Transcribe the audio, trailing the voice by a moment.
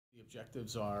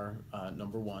Objectives are,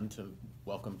 number one, to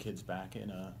welcome kids back in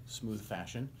a smooth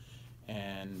fashion.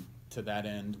 And to that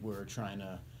end, we're trying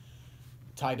to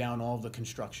tie down all of the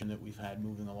construction that we've had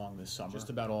moving along this summer. Just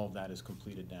about all of that is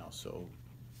completed now. So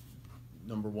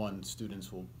number one, students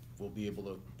will be able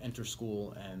to enter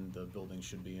school and the building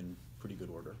should be in pretty good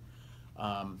order.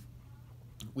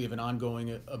 We have an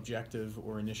ongoing objective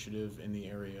or initiative in the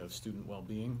area of student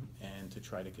well-being and to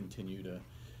try to continue to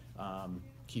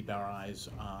keep our eyes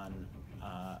on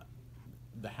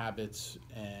the habits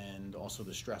and also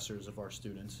the stressors of our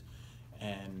students,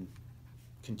 and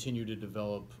continue to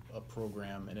develop a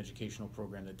program, an educational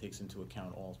program that takes into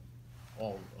account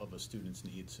all of a student's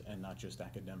needs and not just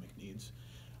academic needs.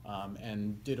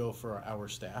 And ditto for our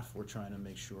staff. We're trying to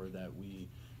make sure that we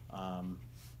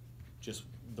just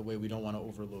the way we don't want to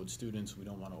overload students, we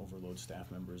don't want to overload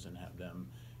staff members and have them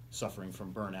suffering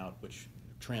from burnout, which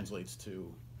translates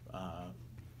to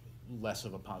less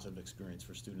of a positive experience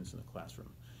for students in the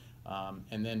classroom.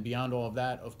 And then beyond all of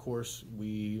that, of course,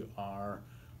 we are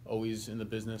always in the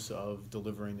business of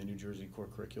delivering the New Jersey core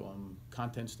curriculum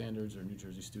content standards, or New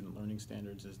Jersey student learning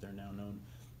standards as they're now known,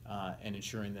 and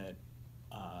ensuring that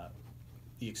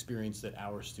the experience that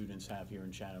our students have here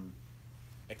in Chatham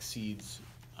exceeds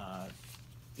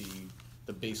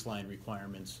the baseline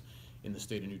requirements in the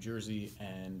state of New Jersey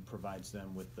and provides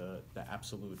them with the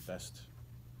absolute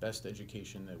best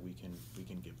education that we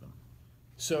can give them.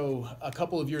 So a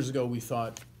couple of years ago, we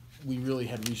thought we really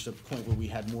had reached a point where we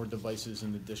had more devices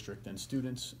in the district than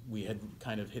students. We had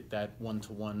kind of hit that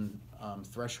one-to-one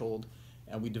threshold,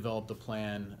 and we developed a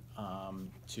plan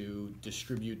to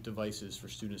distribute devices for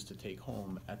students to take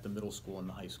home at the middle school and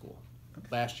the high school. Okay.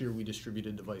 Last year, we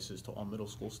distributed devices to all middle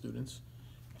school students,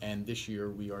 and this year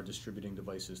we are distributing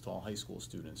devices to all high school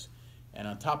students. And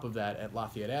on top of that, at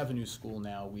Lafayette Avenue School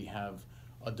now, we have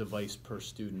a device per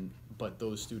student, but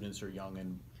those students are young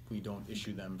and we don't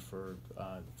issue them for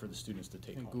the students to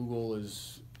take home. Google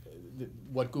is,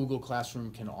 what Google Classroom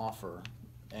can offer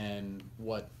and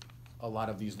what a lot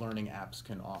of these learning apps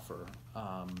can offer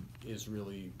is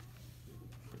really,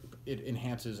 it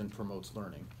enhances and promotes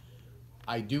learning.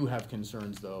 I do have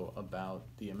concerns though about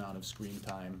the amount of screen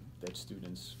time that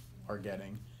students are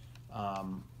getting.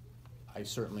 I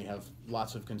certainly have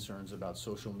lots of concerns about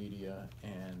social media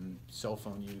and cell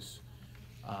phone use,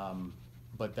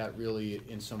 but that really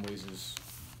in some ways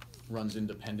runs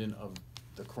independent of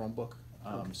the Chromebook.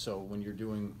 Okay. So when you're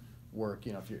doing work,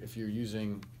 you know, if you're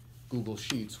using Google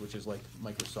Sheets, which is like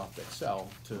Microsoft Excel,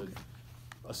 to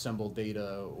assemble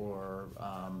data or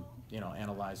you know,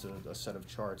 analyze a set of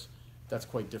charts, that's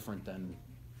quite different than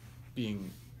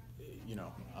being, you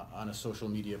know, on a social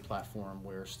media platform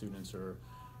where students are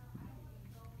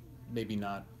maybe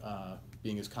not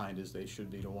being as kind as they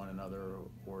should be to one another,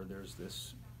 or there's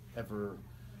this ever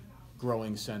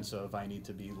growing sense of I need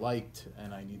to be liked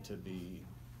and I need to be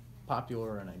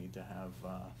popular and I need to have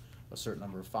a certain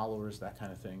number of followers. That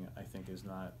kind of thing I think is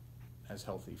not as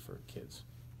healthy for kids.